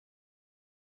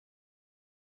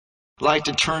I'd like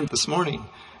to turn this morning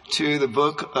to the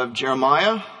book of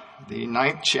Jeremiah, the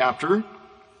 9th chapter,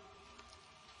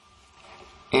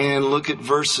 and look at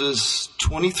verses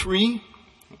 23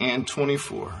 and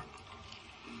 24.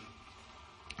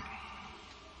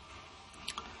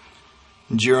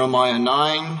 Jeremiah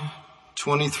 9,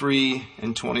 23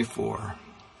 and 24.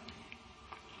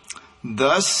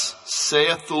 Thus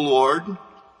saith the Lord,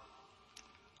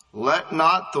 let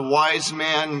not the wise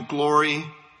man glory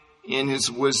in his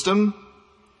wisdom,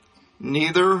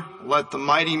 neither let the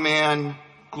mighty man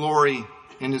glory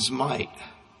in his might.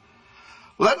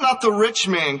 Let not the rich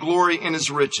man glory in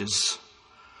his riches,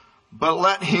 but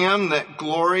let him that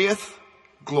glorieth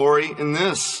glory in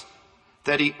this,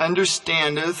 that he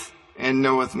understandeth and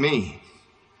knoweth me,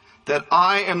 that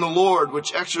I am the Lord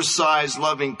which exercise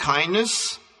loving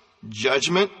kindness,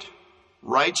 judgment,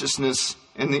 righteousness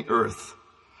in the earth.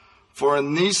 For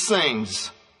in these things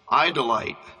I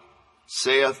delight,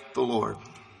 saith the Lord.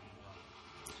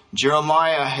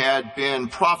 Jeremiah had been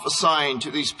prophesying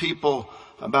to these people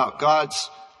about God's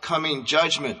coming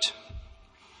judgment.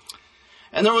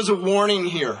 And there was a warning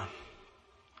here.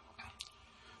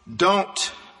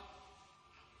 Don't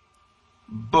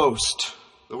boast.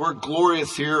 The word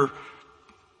glorious here,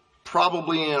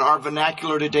 probably in our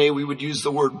vernacular today, we would use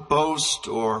the word boast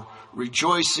or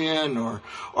rejoice in or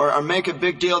make a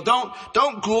big deal. Don't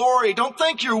glory. Don't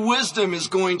think your wisdom is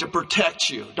going to protect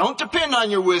you. Don't depend on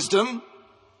your wisdom.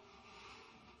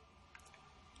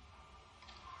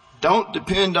 Don't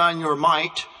depend on your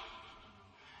might.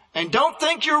 And don't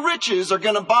think your riches are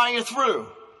going to buy you through.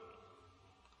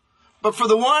 But for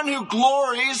the one who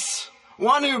glories,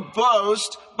 one who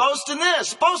boasts, boast in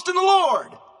this, boast in the Lord,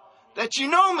 that you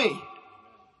know me.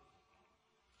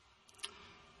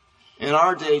 In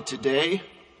our day today,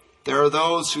 there are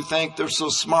those who think they're so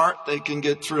smart they can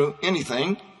get through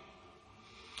anything.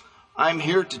 I'm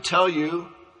here to tell you,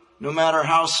 no matter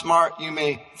how smart you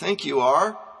may think you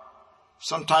are,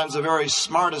 sometimes the very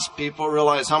smartest people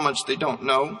realize how much they don't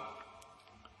know.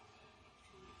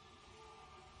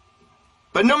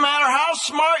 But no matter how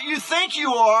smart you think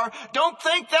you are, don't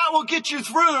think that will get you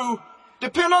through.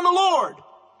 Depend on the Lord.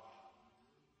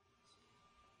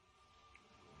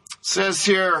 It says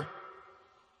here,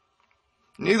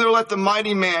 neither let the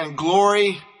mighty man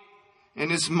glory in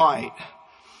his might.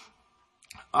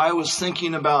 I was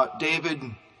thinking about David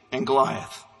and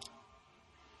Goliath.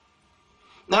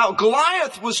 Now,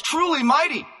 Goliath was truly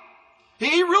mighty.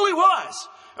 He really was.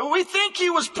 We think he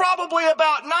was probably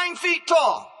about 9 feet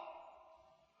tall.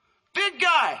 Big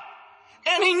guy.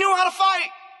 And he knew how to fight.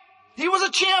 He was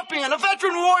a champion, a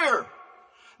veteran warrior.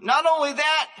 Not only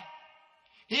that,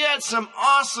 he had some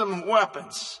awesome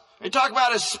weapons. They talk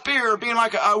about his spear being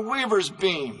like a weaver's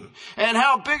beam, and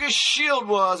how big his shield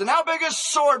was, and how big his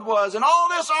sword was, and all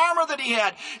this armor that he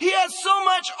had. He had so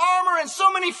much armor and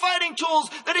so many fighting tools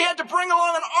that he had to bring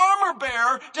along an armor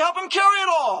bearer to help him carry it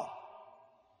all.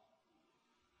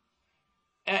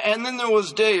 And then there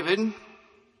was David,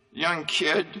 young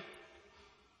kid,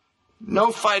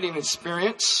 no fighting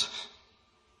experience.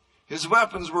 His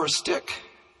weapons were a stick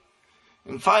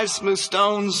and 5 smooth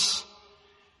stones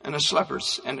and a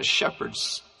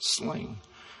shepherd's sling.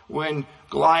 When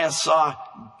Goliath saw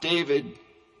David,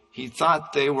 he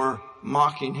thought they were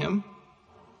mocking him.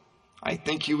 I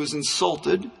think he was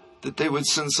insulted that they would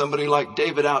send somebody like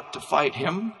David out to fight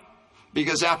him,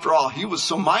 because after all, he was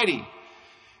so mighty.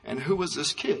 And who was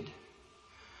this kid?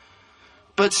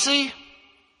 But see,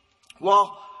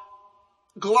 while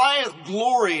Goliath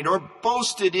gloried or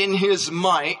boasted in his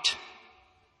might,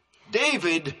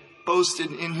 David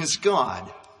boasted in his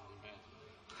God.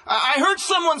 I heard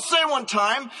someone say one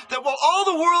time that while all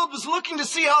the world was looking to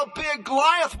see how big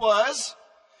Goliath was,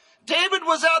 David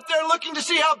was out there looking to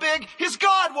see how big his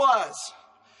God was.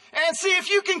 And see,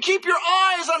 if you can keep your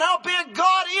eyes on how big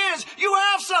God is, you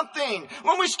have something.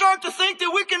 When we start to think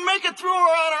that we can make it through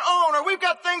on our own, or we've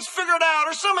got things figured out,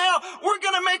 or somehow we're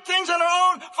going to make things on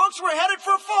our own, folks, we're headed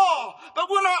for a fall. But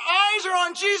when our eyes are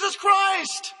on Jesus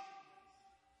Christ,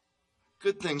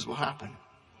 good things will happen.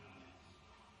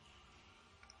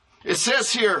 It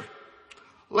says here,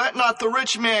 let not the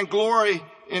rich man glory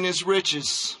in his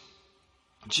riches.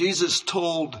 Jesus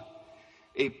told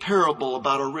a parable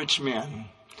about a rich man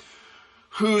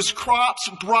whose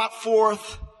crops brought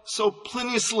forth so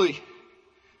plenteously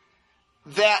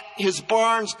that his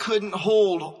barns couldn't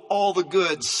hold all the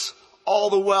goods,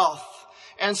 all the wealth.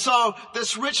 And so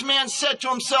this rich man said to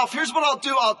himself, here's what I'll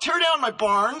do. I'll tear down my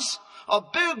barns. I'll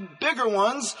build bigger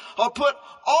ones. I'll put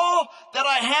all that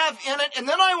I have in it. And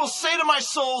then I will say to my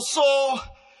soul, soul,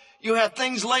 you have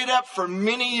things laid up for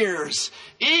many years.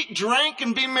 Eat, drink,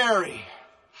 and be merry.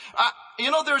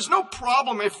 There's no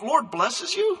problem if Lord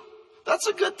blesses you. That's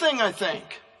a good thing, I think.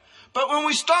 But when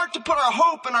we start to put our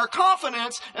hope and our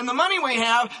confidence in the money we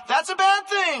have, that's a bad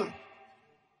thing.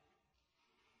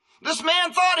 This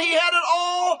man thought he had it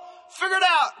all figured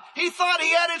out. He thought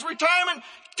he had his retirement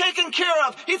taken care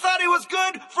of. He thought he was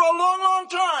good for a long, long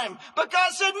time. But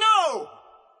God said, no.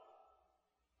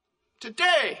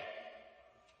 Today,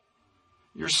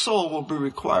 your soul will be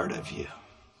required of you.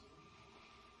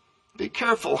 Be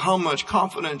careful how much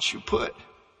confidence you put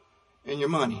in your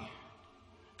money.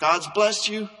 God's blessed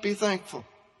you, be thankful.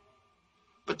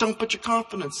 But don't put your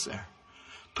confidence there.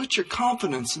 Put your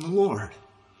confidence in the Lord.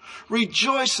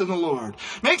 Rejoice in the Lord.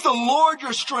 Make the Lord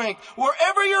your strength.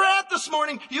 Wherever you're at this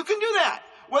morning, you can do that.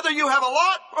 Whether you have a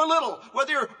lot or little,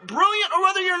 whether you're brilliant or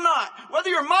whether you're not, whether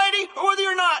you're mighty or whether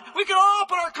you're not, we can all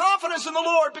put our confidence in the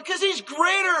Lord because He's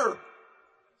greater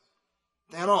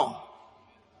than all.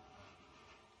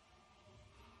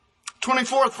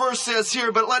 24th verse says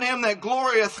here, but let him that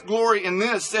glorieth glory in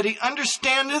this, that he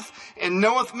understandeth and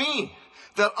knoweth me,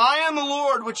 that I am the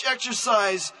Lord which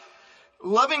exercise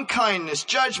loving kindness,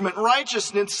 judgment,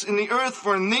 righteousness in the earth,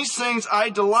 for in these things I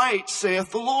delight,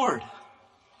 saith the Lord.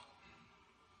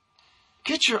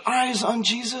 Get your eyes on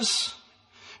Jesus.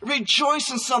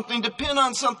 Rejoice in something, depend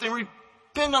on something,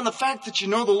 depend on the fact that you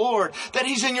know the Lord, that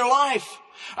He's in your life.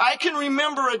 I can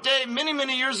remember a day many,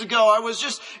 many years ago. I was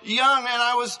just young and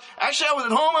I was at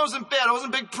home. I was in bed. There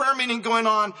wasn't a big prayer meeting going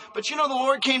on. But the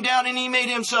Lord came down and He made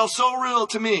Himself so real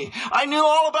to me. I knew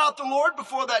all about the Lord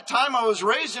before that time. I was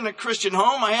raised in a Christian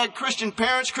home. I had Christian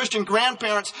parents, Christian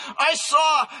grandparents. I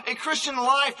saw a Christian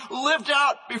life lived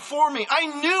out before me. I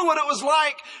knew what it was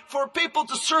like for people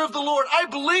to serve the Lord. I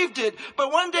believed it.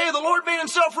 But one day the Lord made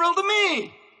Himself real to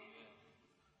me.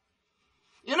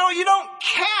 You don't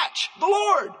catch the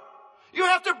Lord. You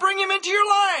have to bring Him into your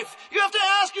life. You have to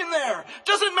ask Him there.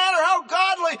 Doesn't matter how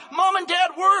godly mom and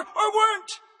dad were or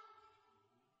weren't.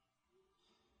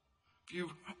 If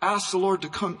you ask the Lord to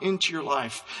come into your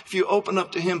life, if you open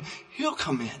up to Him, He'll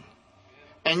come in.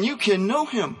 And you can know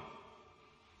Him.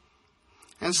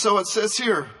 And so it says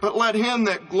here, but let him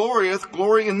that glorieth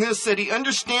glory in this, that he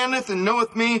understandeth and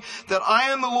knoweth me, that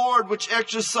I am the Lord which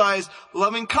exercise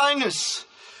loving kindness,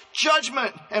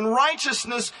 judgment, and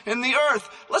righteousness in the earth.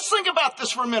 Let's think about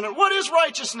this for a minute. What is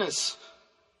righteousness?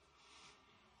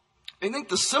 I think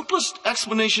the simplest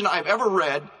explanation I've ever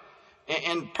read,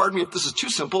 and pardon me if this is too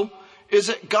simple, is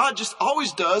that God just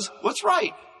always does what's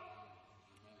right.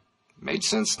 Made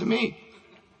sense to me.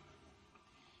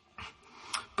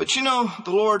 But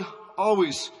the Lord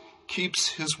always keeps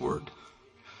His word.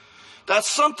 That's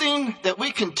something that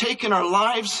we can take in our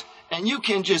lives and you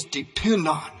can just depend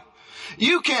on.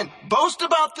 You can boast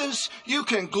about this. You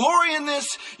can glory in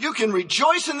this. You can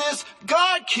rejoice in this.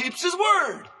 God keeps His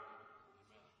word.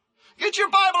 Get your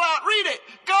Bible out. Read it.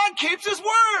 God keeps His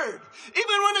word.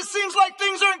 Even when it seems like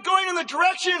things aren't going in the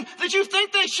direction that you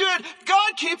think they should,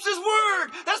 God keeps His word.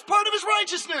 That's part of His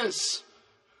righteousness.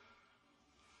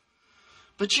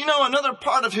 But another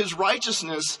part of His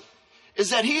righteousness is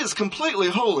that He is completely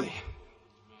holy.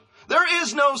 There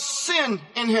is no sin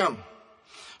in Him.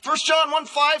 1 John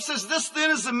 1:5 says, this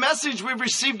then is the message we've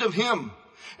received of Him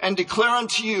and declare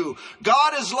unto you.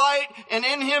 God is light and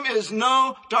in Him is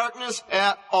no darkness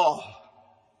at all.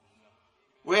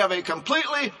 We have a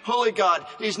completely holy God.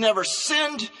 He's never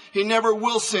sinned. He never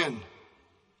will sin.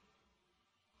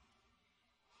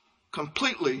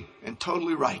 Completely and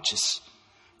totally righteous.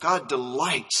 God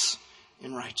delights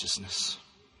in righteousness.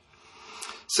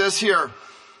 It says here,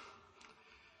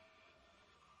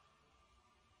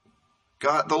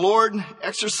 God, the Lord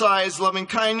exercised loving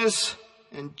kindness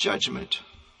and judgment.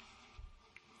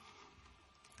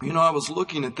 I was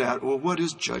looking at that. Well, what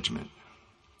is judgment?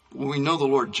 Well, we know the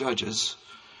Lord judges,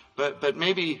 but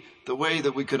maybe the way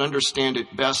that we could understand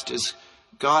it best is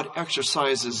God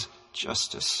exercises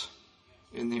justice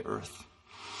in the earth.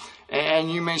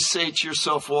 And you may say to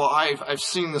yourself, well, I've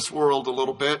seen this world a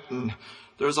little bit, and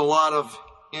there's a lot of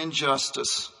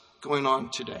injustice going on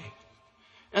today.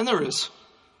 And there is.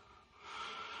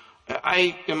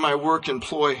 I, in my work,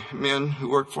 employ men who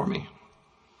work for me.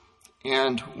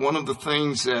 And one of the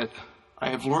things that I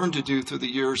have learned to do through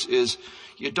the years is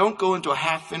you don't go into a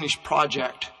half-finished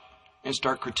project and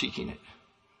start critiquing it.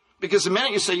 Because the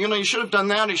minute you say, you should have done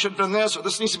that, or you should have done this, or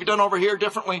this needs to be done over here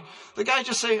differently, the guy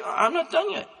just say, I'm not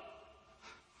done yet.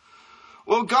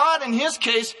 Well, God, in His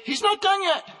case, He's not done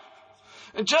yet.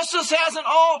 And justice hasn't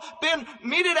all been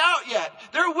meted out yet.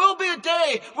 There will be a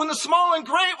day when the small and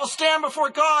great will stand before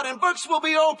God and books will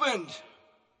be opened.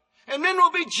 And men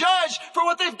will be judged for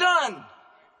what they've done.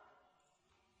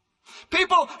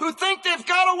 People who think they've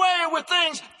got away with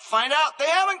things, find out they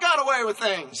haven't got away with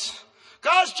things.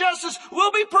 God's justice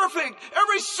will be perfect.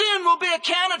 Every sin will be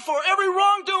accounted for. Every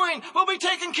wrongdoing will be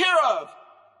taken care of.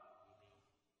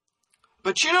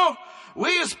 But you know,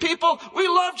 we as people, we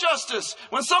love justice.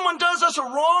 When someone does us a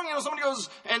wrong, somebody goes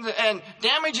and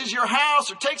damages your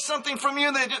house or takes something from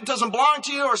you that doesn't belong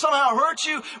to you or somehow hurts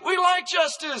you, we like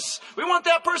justice. We want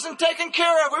that person taken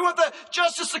care of. We want the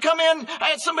justice to come in. I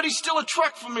had somebody steal a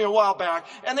truck from me a while back,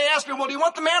 and they asked me, well, do you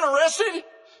want the man arrested?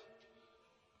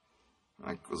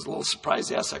 I was a little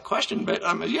surprised they asked that question, but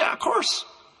yeah, of course.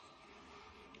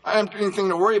 I don't have anything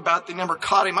to worry about. They never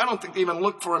caught him. I don't think they even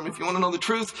looked for him, if you want to know the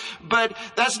truth. But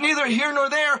that's neither here nor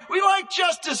there. We like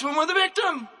justice when we're the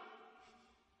victim.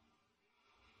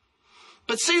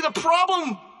 But see, the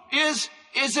problem is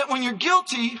that when you're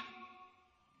guilty,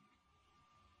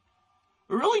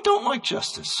 we really don't like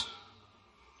justice.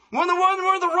 When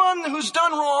we're the one who's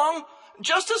done wrong,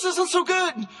 justice isn't so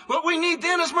good. What we need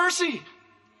then is mercy.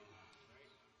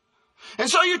 And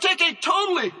so you take a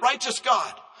totally righteous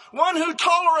God, one who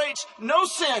tolerates no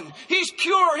sin. He's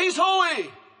pure. He's holy.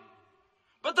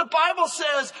 But the Bible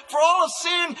says, for all have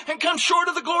sinned and come short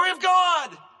of the glory of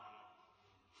God.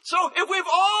 So if we've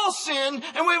all sinned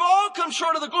and we've all come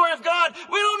short of the glory of God,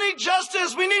 we don't need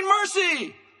justice. We need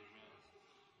mercy.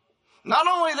 Not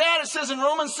only that, it says in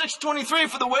Romans 6:23,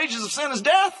 for the wages of sin is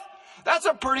death. That's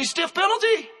a pretty stiff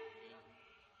penalty.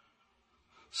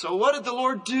 So what did the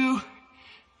Lord do?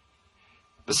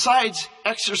 Besides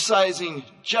exercising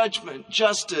judgment,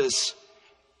 justice,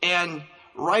 and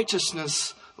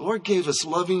righteousness, the Lord gave us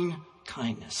loving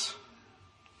kindness.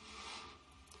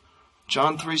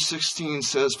 John 3:16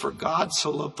 says, for God so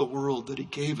loved the world that he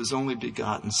gave his only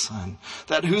begotten Son,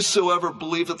 that whosoever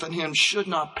believeth in him should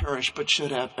not perish, but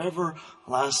should have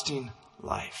everlasting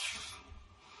life.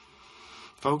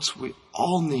 Folks, we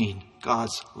all need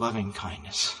God's loving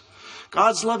kindness.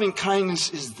 God's loving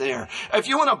kindness is there. If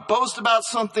you want to boast about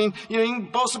something, you can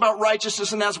boast about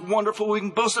righteousness, and that's wonderful. We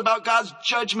can boast about God's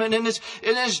judgment and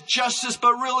his justice,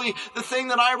 but really the thing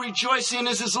that I rejoice in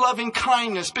is his loving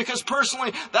kindness, because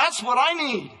personally, that's what I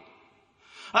need.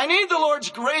 I need the Lord's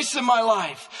grace in my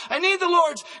life. I need the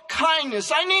Lord's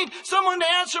kindness. I need someone to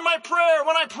answer my prayer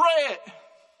when I pray it.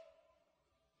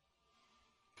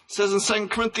 It says in 2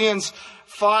 Corinthians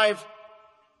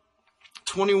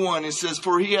 5:21, it says,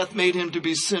 for he hath made him to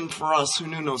be sin for us who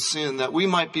knew no sin, that we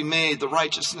might be made the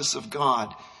righteousness of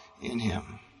God in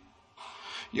him.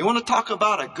 You want to talk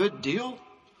about a good deal?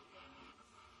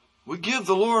 We give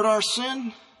the Lord our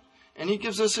sin, and he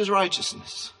gives us his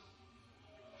righteousness.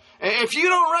 If you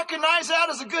don't recognize that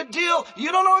as a good deal,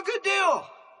 you don't know a good deal.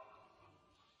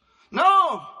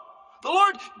 No, the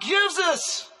Lord gives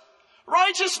us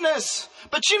righteousness.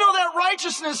 But you know that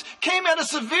righteousness came at a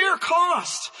severe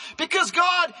cost, because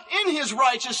God, in his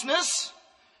righteousness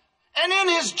and in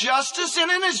his justice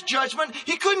and in his judgment,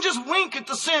 he couldn't just wink at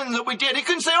the sin that we did. He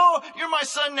couldn't say, oh, you're my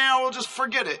son now, we'll just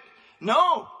forget it.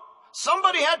 No.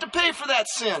 Somebody had to pay for that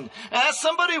sin. And that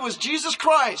somebody was Jesus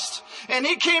Christ. And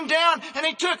he came down and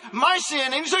he took my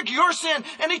sin and he took your sin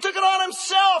and he took it on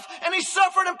himself and he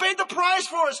suffered and paid the price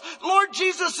for us. Lord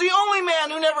Jesus, the only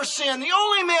man who never sinned, the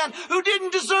only man who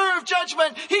didn't deserve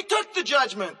judgment, he took the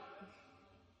judgment.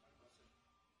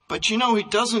 But you know, he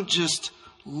doesn't just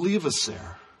leave us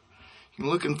there. You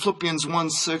look in Philippians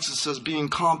 1:6, it says, being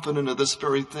confident of this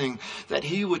very thing, that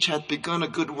he which hath begun a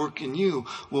good work in you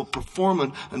will perform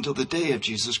it until the day of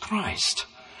Jesus Christ.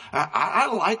 I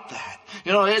like that.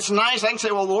 You know, it's nice. I can say,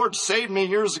 well, the Lord saved me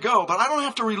years ago, but I don't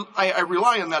have to, I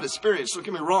rely on that experience. Don't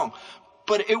get me wrong.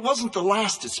 But it wasn't the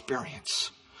last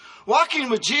experience. Walking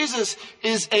with Jesus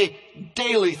is a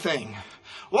daily thing.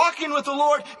 Walking with the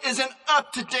Lord is an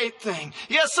up-to-date thing.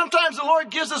 Yes, sometimes the Lord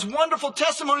gives us wonderful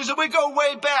testimonies that we go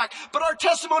way back, but our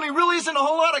testimony really isn't a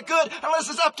whole lot of good unless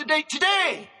it's up-to-date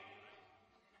today.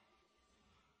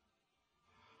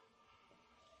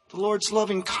 The Lord's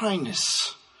loving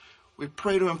kindness. We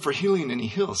pray to him for healing and he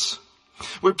heals.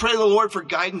 We pray to the Lord for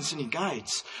guidance and he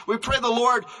guides. We pray to the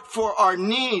Lord for our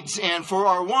needs and for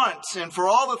our wants and for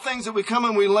all the things that we come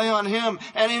and we lay on him.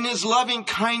 And in his loving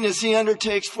kindness, he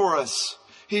undertakes for us.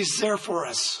 He's there for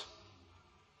us.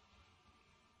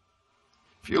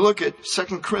 If you look at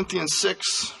 2 Corinthians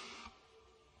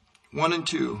 6:1 and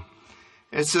 2,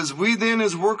 it says, we then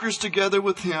as workers together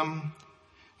with him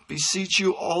beseech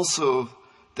you also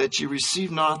that ye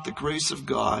receive not the grace of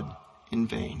God in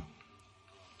vain.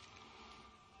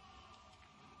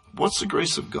 What's the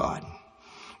grace of God?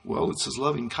 Well, it's his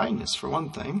loving kindness for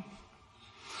one thing.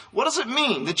 What does it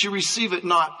mean that you receive it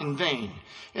not in vain?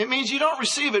 It means you don't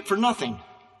receive it for nothing.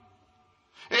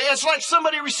 It's like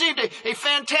somebody received a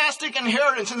fantastic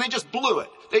inheritance and they just blew it.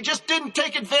 They just didn't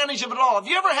take advantage of it all. Have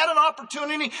you ever had an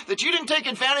opportunity that you didn't take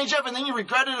advantage of and then you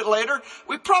regretted it later?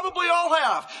 We probably all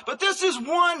have. But this is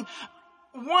one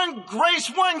grace,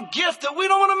 one gift that we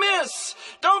don't want to miss.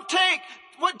 Don't take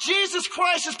what Jesus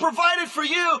Christ has provided for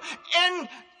you and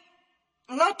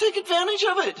not take advantage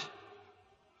of it.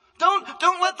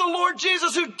 Don't let the Lord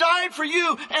Jesus, who died for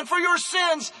you and for your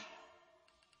sins,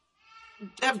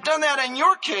 have done that in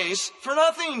your case for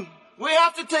nothing. We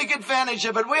have to take advantage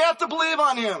of it. We have to believe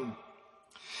on him.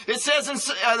 It says in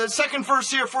the second verse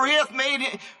here, for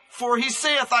he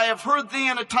saith, I have heard thee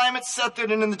in a time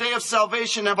accepted, and in the day of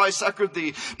salvation have I succored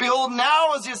thee. Behold,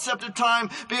 now is the accepted time.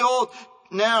 Behold,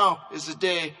 now is the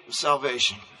day of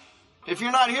salvation. If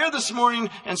you're not here this morning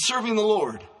and serving the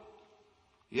Lord,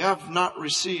 you have not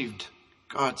received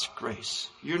God's grace.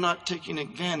 You're not taking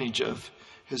advantage of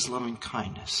his loving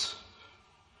kindness.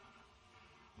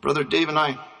 Brother Dave and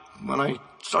I, when I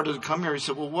started to come here, he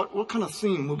said, well, what kind of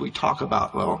theme would we talk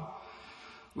about? Well,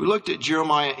 we looked at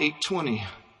Jeremiah 8:20.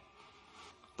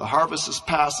 The harvest is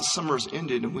past, the summer is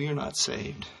ended, and we are not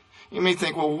saved. You may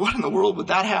think, well, what in the world would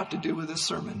that have to do with this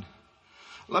sermon?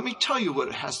 Let me tell you what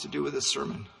it has to do with this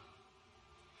sermon.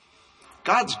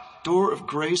 God's door of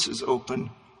grace is open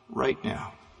right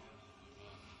now.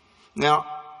 Now,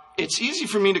 it's easy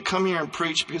for me to come here and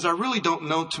preach because I really don't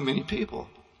know too many people.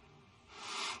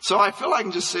 So I feel I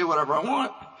can just say whatever I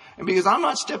want. And because I'm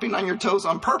not stepping on your toes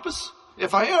on purpose,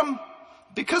 if I am,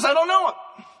 because I don't know it,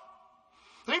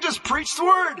 then just preach the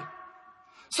word.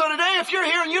 So today, if you're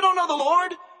here and you don't know the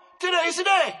Lord, today's the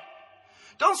day.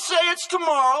 Don't say it's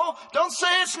tomorrow. Don't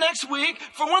say it's next week.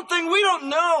 For one thing, we don't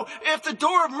know if the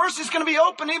door of mercy is going to be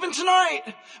open even tonight.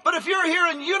 But if you're here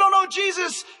and you don't know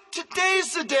Jesus,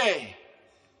 today's the day.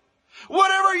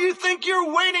 Whatever you think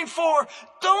you're waiting for,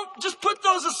 don't just put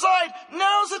those aside.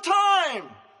 Now's the time.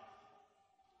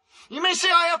 You may say,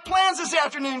 I have plans this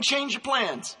afternoon. Change your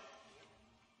plans.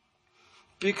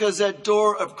 Because that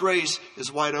door of grace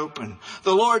is wide open.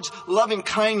 The Lord's loving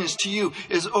kindness to you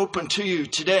is open to you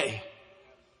today.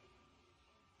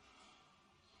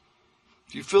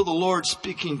 If you feel the Lord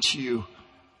speaking to you,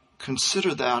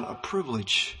 consider that a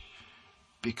privilege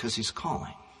because he's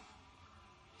calling.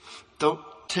 Don't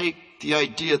take the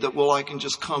idea that, well, I can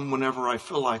just come whenever I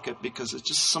feel like it, because it's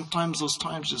just sometimes those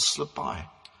times just slip by.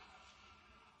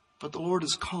 But the Lord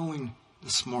is calling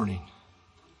this morning.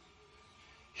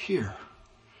 Here.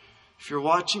 If you're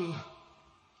watching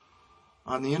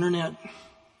on the internet,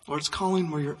 Lord's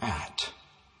calling where you're at.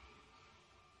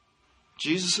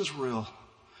 Jesus is real.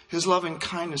 His loving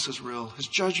kindness is real. His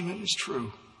judgment is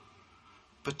true.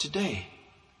 But today,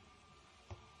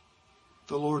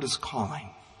 the Lord is calling.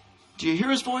 Do you hear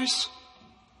his voice?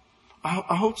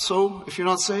 I hope so, if you're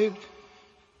not saved.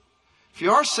 If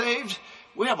you are saved,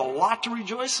 we have a lot to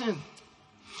rejoice in.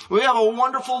 We have a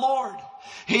wonderful Lord.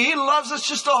 He loves us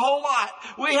just a whole lot.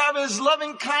 We have his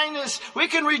loving kindness. We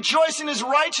can rejoice in his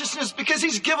righteousness because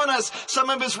he's given us some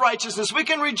of his righteousness. We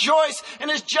can rejoice in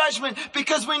his judgment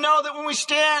because we know that when we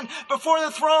stand before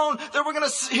the throne that we're going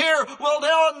to hear, well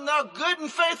done, thou good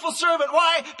and faithful servant.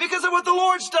 Why? Because of what the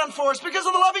Lord's done for us. Because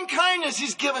of the loving kindness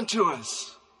he's given to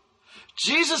us.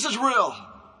 Jesus is real.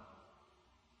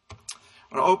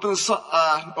 I'm going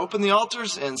to open the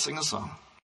altars and sing a song.